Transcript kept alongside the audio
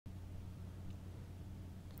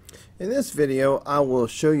In this video, I will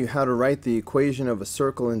show you how to write the equation of a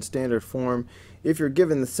circle in standard form if you're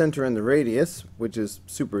given the center and the radius, which is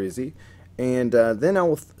super easy. And then I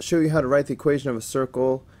will show you how to write the equation of a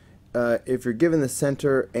circle if you're given the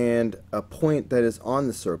center and a point that is on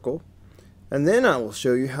the circle. And then I will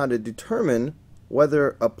show you how to determine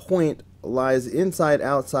whether a point lies inside,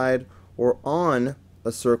 outside, or on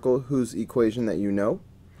a circle whose equation that you know.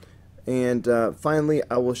 And finally,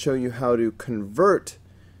 I will show you how to convert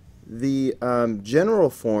the general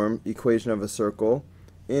form equation of a circle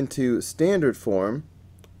into standard form.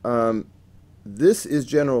 This is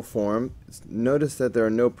general form. Notice that there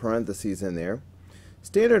are no parentheses in there.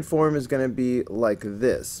 Standard form is going to be like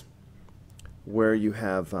this, where you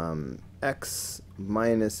have x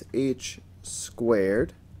minus h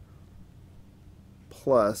squared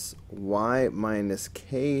plus y minus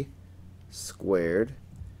k squared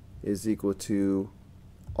is equal to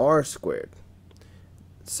r squared.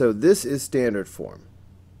 So this is standard form.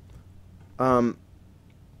 Now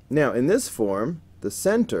in this form, the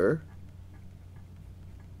center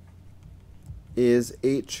is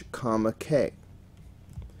h comma k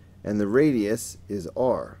and the radius is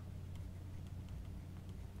r.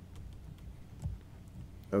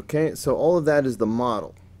 Okay, so all of that is the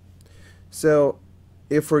model. So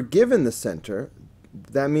if we're given the center,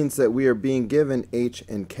 that means that we are being given h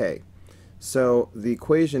and k. So the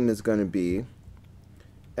equation is going to be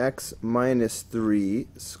x minus 3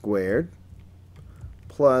 squared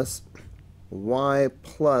plus y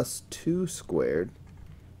plus 2 squared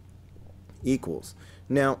equals.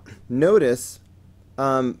 Now notice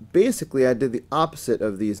basically I did the opposite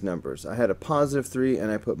of these numbers. I had a positive 3 and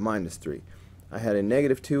I put minus 3. I had a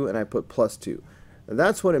negative 2 and I put plus 2.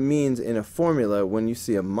 That's what it means in a formula when you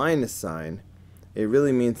see a minus sign. It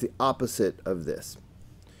really means the opposite of this.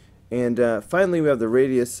 And finally we have the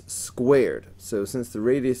radius squared. So since the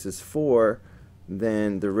radius is 4,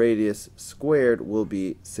 then the radius squared will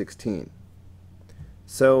be 16.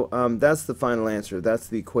 So that's the final answer. That's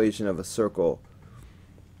the equation of a circle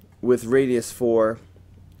with radius 4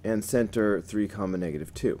 and center 3 comma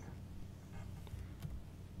negative 2.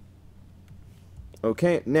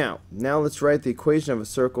 Okay, now let's write the equation of a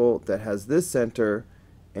circle that has this center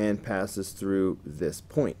and passes through this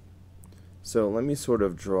point. So let me sort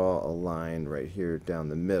of draw a line right here down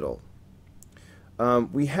the middle.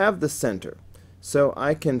 We have the center. So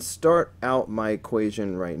I can start out my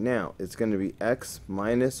equation right now. It's going to be x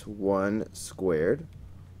minus 1 squared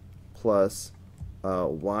plus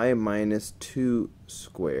y minus 2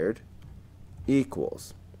 squared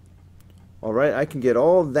equals. Alright, I can get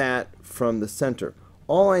all that from the center.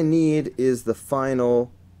 All I need is the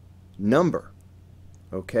final number.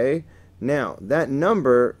 Okay? Now, that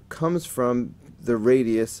number comes from the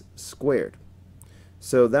radius squared.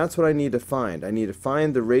 So that's what I need to find. I need to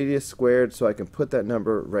find the radius squared so I can put that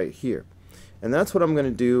number right here. And that's what I'm going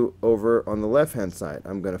to do over on the left-hand side.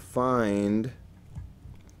 I'm going to find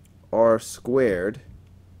r squared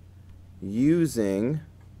using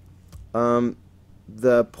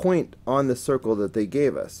the point on the circle that they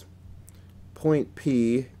gave us. Point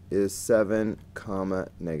P is 7 comma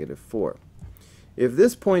negative 4. If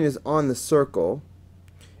this point is on the circle,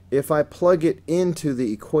 if I plug it into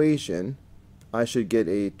the equation, I should get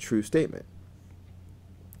a true statement.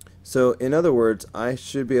 So in other words, I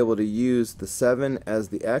should be able to use the 7 as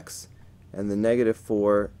the x and the negative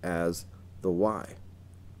 4 as the y.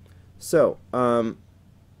 So,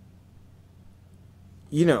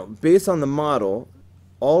 you know, based on the model,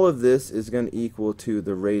 all of this is going to equal to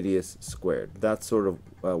the radius squared. That's sort of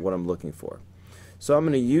what I'm looking for. So I'm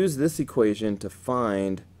going to use this equation to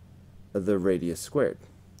find the radius squared.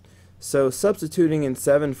 So substituting in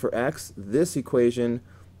 7 for x, this equation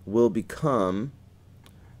will become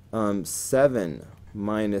 7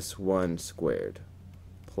 minus 1 squared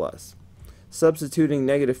plus. Substituting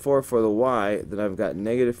negative 4 for the y, then I've got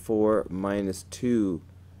negative 4 minus 2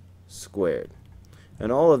 squared.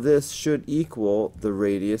 And all of this should equal the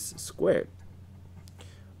radius squared.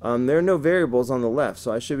 There are no variables on the left,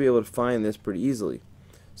 so I should be able to find this pretty easily.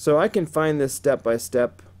 So I can find this step by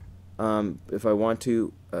step if I want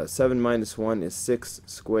to. 7 minus 1 is 6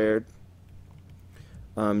 squared.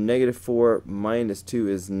 Negative 4 minus 2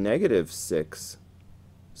 is negative 6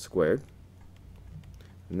 squared.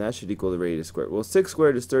 And that should equal the radius squared. Well, 6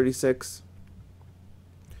 squared is 36.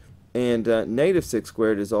 And negative 6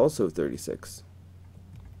 squared is also 36.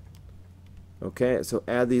 Okay, so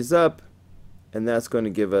add these up, and that's going to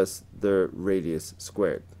give us the radius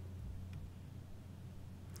squared.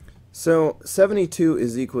 So 72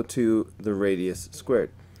 is equal to the radius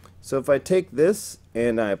squared. So if I take this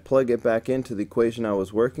and I plug it back into the equation I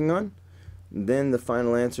was working on, Then the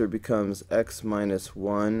final answer becomes x minus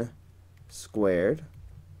 1 squared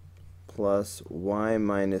plus y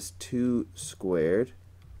minus 2 squared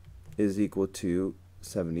is equal to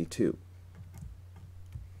 72.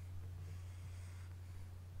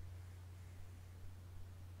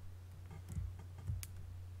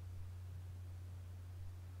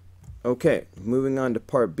 Okay, moving on to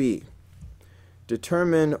part B.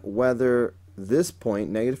 Determine whether this point,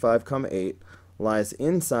 negative 5, 8, lies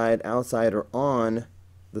inside, outside, or on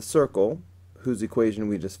the circle whose equation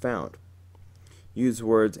we just found. Use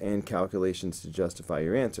words and calculations to justify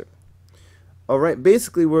your answer. Alright,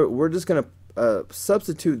 basically we're just going to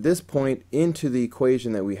substitute this point into the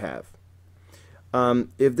equation that we have.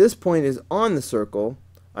 If this point is on the circle,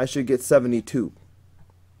 I should get 72.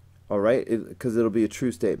 Alright, because it'll be a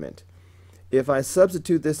true statement. If I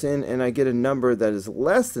substitute this in and I get a number that is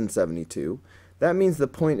less than 72, that means the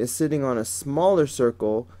point is sitting on a smaller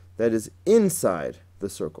circle that is inside the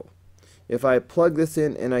circle. If I plug this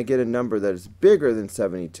in and I get a number that is bigger than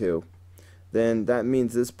 72, then that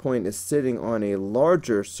means this point is sitting on a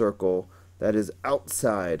larger circle that is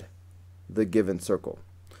outside the given circle.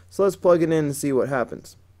 So let's plug it in and see what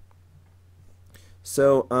happens.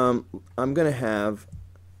 So I'm going to have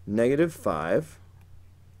negative 5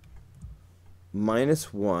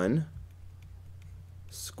 minus 1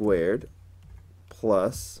 squared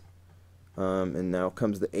plus, and now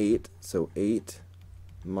comes the 8, so 8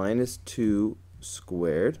 minus 2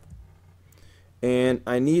 squared. And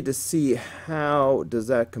I need to see how does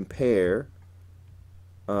that compare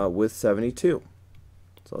with 72.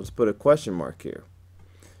 So I'll just put a question mark here.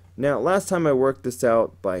 Now, last time I worked this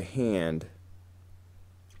out by hand,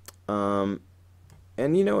 and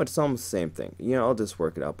you know, it's almost the same thing. You know, I'll just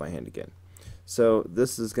work it out by hand again. So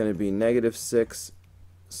this is going to be negative 6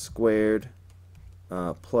 squared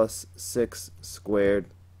plus 6 squared.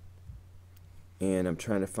 And I'm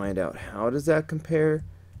trying to find out how does that compare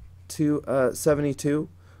to 72.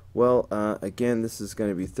 Well, again, this is going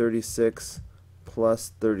to be 36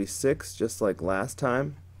 plus 36, just like last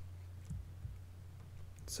time.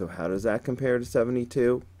 So how does that compare to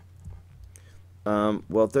 72?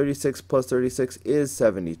 Well, 36 plus 36 is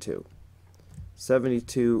 72.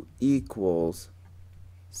 72 equals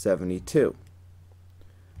 72.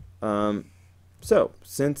 So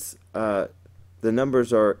since the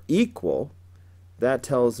numbers are equal, that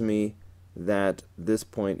tells me that this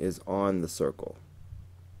point is on the circle.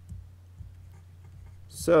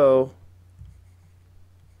 So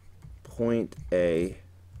point A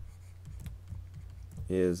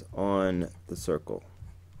is on the circle.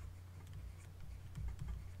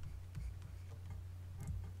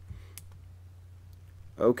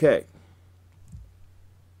 Okay.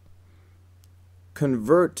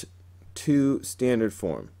 Convert to standard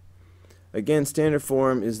form. Again, standard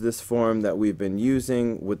form is this form that we've been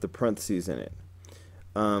using with the parentheses in it.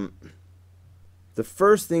 The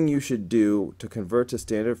first thing you should do to convert to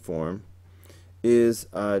standard form is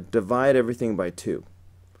divide everything by 2.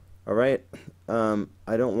 Alright? I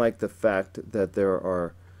don't like the fact that there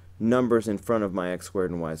are numbers in front of my x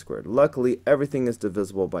squared and y squared. Luckily, everything is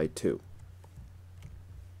divisible by 2.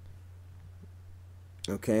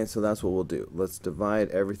 Okay, so that's what we'll do. Let's divide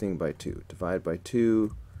everything by 2. Divide by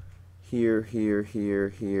 2. Here, here, here,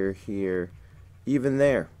 here, here. Even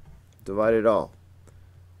there. Divide it all.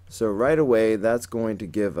 So right away, that's going to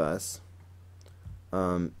give us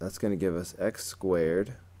x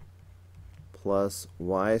squared plus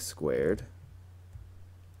y squared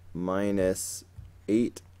minus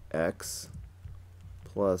 8x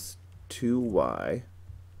plus 2y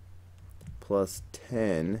plus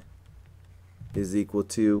 10 is equal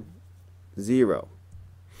to 0.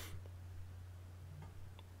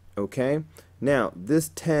 Okay, now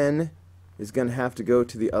this 10 is going to have to go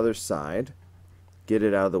to the other side, get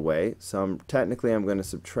it out of the way. So technically I'm going to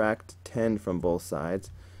subtract 10 from both sides,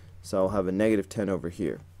 so I'll have a negative 10 over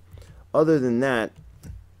here. Other than that,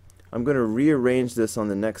 I'm going to rearrange this on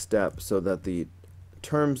the next step so that the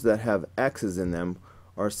terms that have x's in them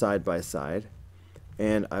are side by side,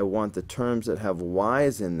 and I want the terms that have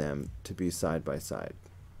y's in them to be side by side.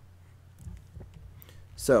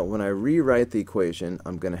 So when I rewrite the equation,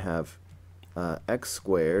 I'm going to have x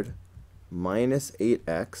squared minus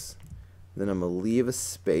 8x, then I'm going to leave a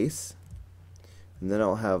space, and then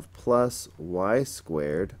I'll have plus y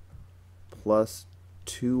squared plus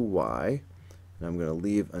 2y, and I'm going to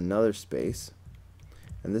leave another space,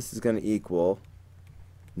 and this is going to equal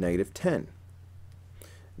negative 10.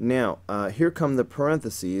 Now, here come the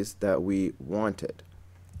parentheses that we wanted.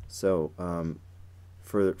 So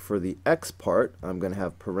for the x part, I'm going to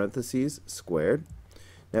have parentheses squared.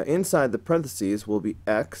 Now inside the parentheses will be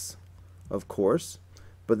x of course,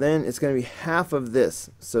 but then it's going to be half of this.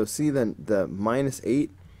 So see the minus 8,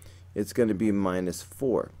 it's going to be minus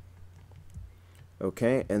 4.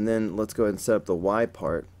 Okay, and then let's go ahead and set up the y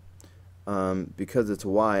part. Because it's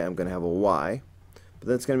y, I'm going to have a y, but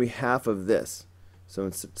then it's going to be half of this. So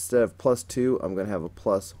instead of plus 2, I'm going to have a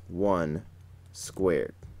plus 1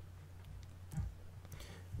 squared.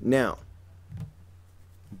 Now,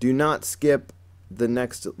 do not skip the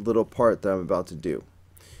next little part that I'm about to do.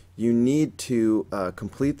 You need to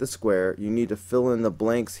complete the square. You need to fill in the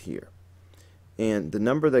blanks here. And the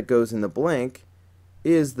number that goes in the blank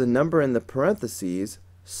is the number in the parentheses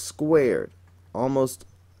squared.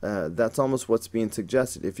 That's almost what's being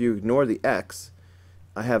suggested. If you ignore the x,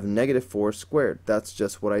 I have negative 4 squared. That's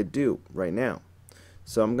just what I do right now.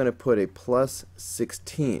 So I'm going to put a plus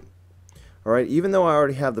 16. Alright, even though I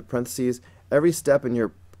already have the parentheses, every step in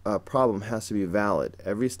your problem has to be valid.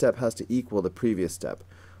 Every step has to equal the previous step.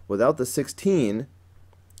 Without the 16,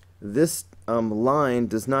 this line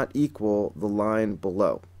does not equal the line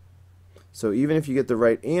below. So even if you get the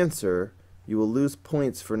right answer, you will lose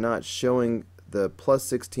points for not showing the plus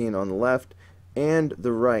 16 on the left and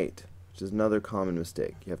the right, which is another common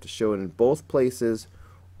mistake. You have to show it in both places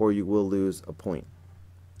or you will lose a point.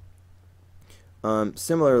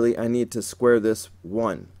 Similarly, I need to square this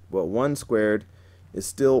 1. Well, 1 squared is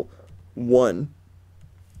still 1.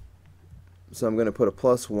 So I'm going to put a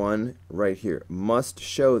plus 1 right here. Must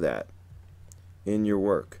show that in your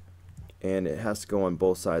work. And it has to go on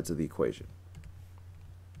both sides of the equation.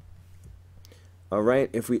 Alright,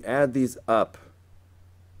 if we add these up,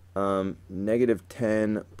 negative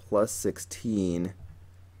 10 plus 16,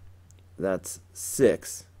 that's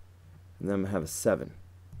 6. And then I'm going to have a 7.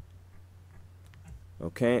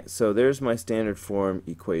 Okay, so there's my standard form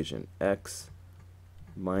equation. X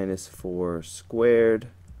minus 4 squared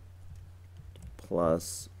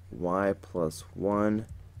plus y plus 1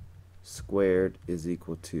 squared is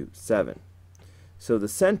equal to 7. So the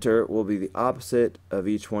center will be the opposite of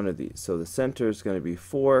each one of these. So the center is going to be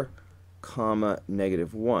 4, comma,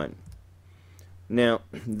 negative 1. Now,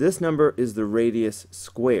 this number is the radius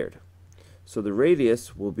squared. So the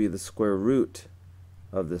radius will be the square root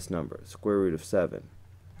of this number, square root of 7.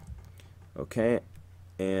 Okay,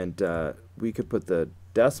 and we could put the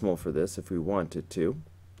decimal for this if we wanted to.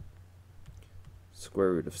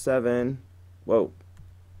 Square root of 7. Whoa.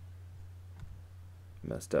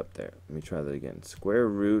 Messed up there. Let me try that again. Square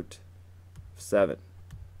root of 7.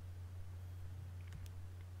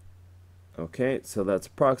 Okay, so that's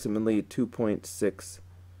approximately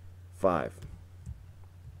 2.65.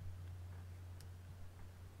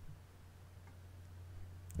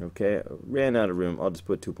 Okay, I ran out of room. I'll just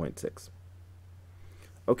put 2.6.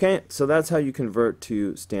 Okay, so that's how you convert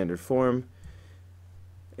to standard form.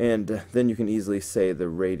 And then you can easily say the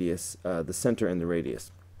radius, the center and the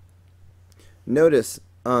radius. Notice,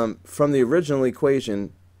 from the original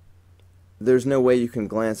equation, there's no way you can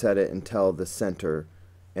glance at it and tell the center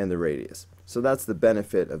and the radius. So that's the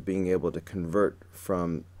benefit of being able to convert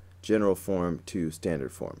from general form to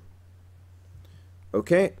standard form.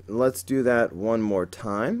 Okay, let's do that one more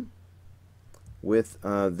time with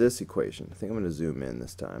this equation. I think I'm going to zoom in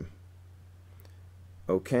this time.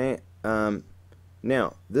 Okay,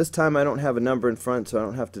 now this time I don't have a number in front, so I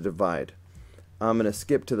don't have to divide. I'm going to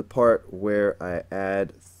skip to the part where I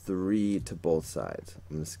add 3 to both sides.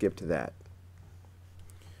 I'm going to skip to that.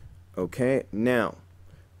 Okay, now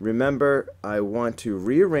remember, I want to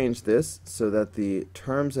rearrange this so that the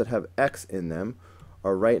terms that have x in them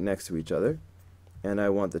are right next to each other, and I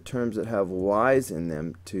want the terms that have y's in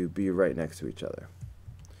them to be right next to each other.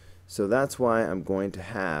 So that's why I'm going to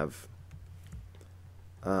have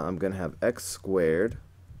x squared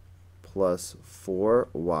plus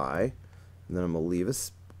 4y, and then I'm going to leave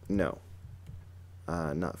not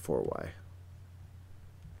 4y.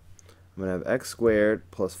 I'm going to have x squared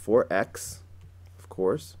plus 4x, of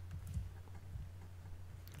course.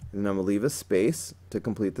 And then I'm going to leave a space to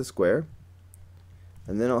complete the square.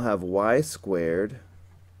 And then I'll have y squared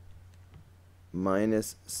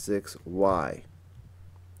minus 6y.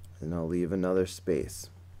 And I'll leave another space.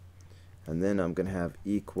 And then I'm going to have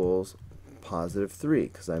equals positive 3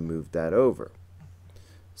 because I moved that over.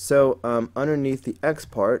 So underneath the x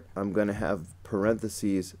part, I'm going to have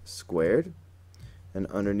parentheses squared. And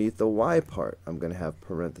underneath the y part, I'm going to have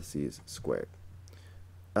parentheses squared.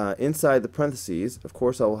 Inside the parentheses, of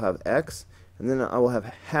course, I will have x, and then I will have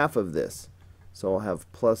half of this. So I'll have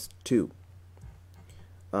plus 2.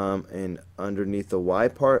 And underneath the y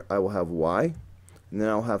part, I will have y, and then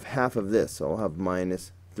I'll have half of this. So I'll have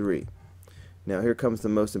minus 3. Now here comes the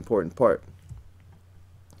most important part.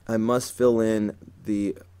 I must fill in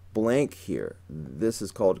the blank here. This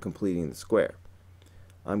is called completing the square.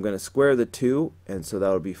 I'm going to square the 2, and so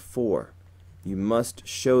that'll be 4. You must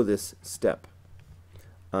show this step.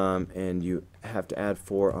 And you have to add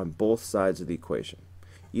 4 on both sides of the equation.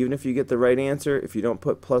 Even if you get the right answer, if you don't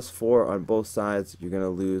put plus 4 on both sides, you're going to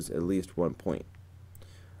lose at least 1 point.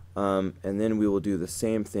 And then we will do the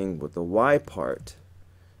same thing with the y part.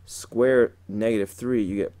 Square -3,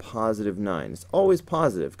 you get positive 9. It's always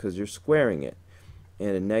positive because you're squaring it,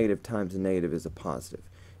 and a negative times a negative is a positive.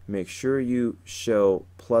 Make sure you show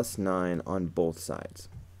plus 9 on both sides.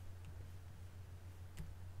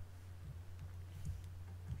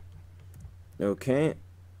 Okay,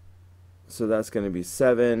 so that's going to be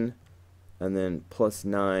 7, and then plus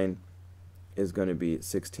 9 is going to be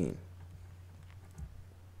 16.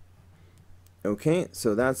 Okay,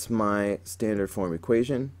 so that's my standard form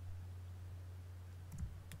equation.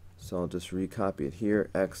 So I'll just recopy it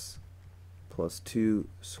here. X plus 2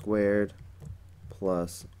 squared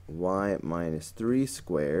plus y minus 3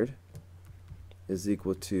 squared is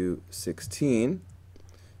equal to 16.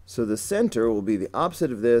 So the center will be the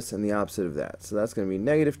opposite of this and the opposite of that. So that's going to be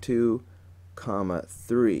 -2,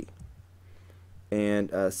 3.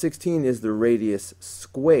 And 16 is the radius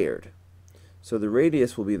squared. So the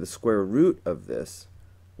radius will be the square root of this,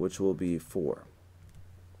 which will be 4.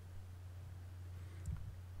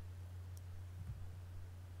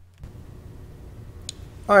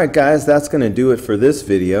 Alright guys, that's going to do it for this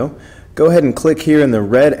video. Go ahead and click here in the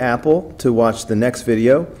red apple to watch the next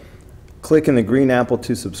video. Click in the green apple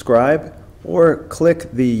to subscribe, or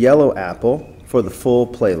click the yellow apple for the full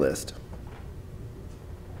playlist.